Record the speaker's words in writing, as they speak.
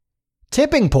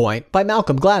Tipping Point by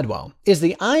Malcolm Gladwell is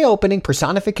the eye-opening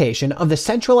personification of the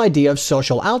central idea of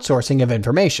social outsourcing of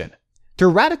information. Through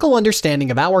radical understanding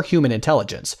of our human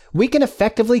intelligence, we can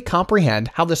effectively comprehend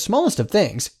how the smallest of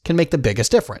things can make the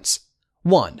biggest difference.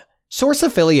 1. Source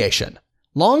affiliation.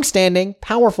 Long-standing,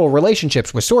 powerful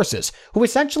relationships with sources, who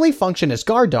essentially function as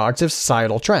guard dogs of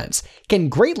societal trends, can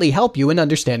greatly help you in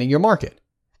understanding your market.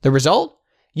 The result?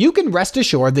 You can rest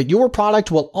assured that your product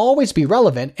will always be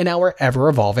relevant in our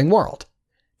ever-evolving world.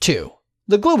 2.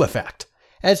 The glue effect.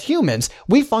 As humans,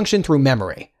 we function through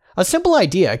memory. A simple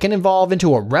idea can evolve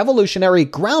into a revolutionary,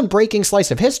 groundbreaking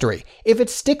slice of history if it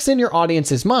sticks in your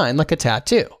audience's mind like a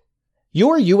tattoo.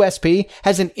 Your USP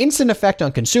has an instant effect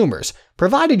on consumers,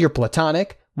 provided you're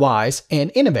platonic, wise, and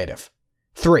innovative.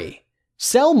 3.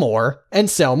 Sell more and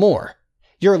sell more.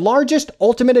 Your largest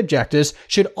ultimate objectives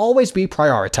should always be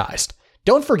prioritized.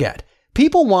 Don't forget,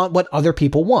 people want what other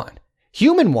people want.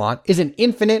 Human want is an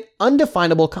infinite,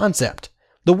 undefinable concept.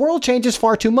 The world changes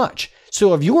far too much,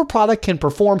 so if your product can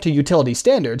perform to utility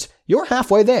standards, you're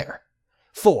halfway there.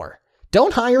 4.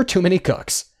 Don't hire too many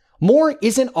cooks. More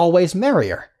isn't always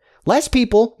merrier. Less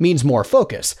people means more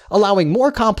focus, allowing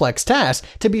more complex tasks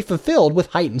to be fulfilled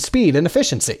with heightened speed and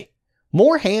efficiency.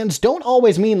 More hands don't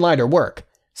always mean lighter work.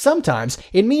 Sometimes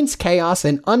it means chaos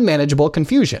and unmanageable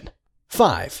confusion.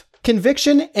 5.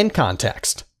 Conviction and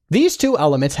context. These two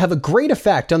elements have a great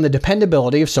effect on the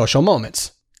dependability of social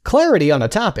moments. Clarity on a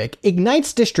topic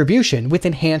ignites distribution with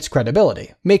enhanced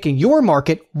credibility, making your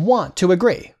market want to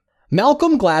agree.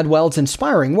 Malcolm Gladwell's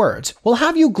inspiring words will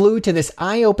have you glued to this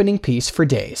eye-opening piece for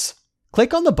days.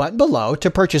 Click on the button below to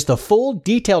purchase the full,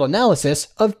 detailed analysis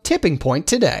of Tipping Point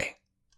today.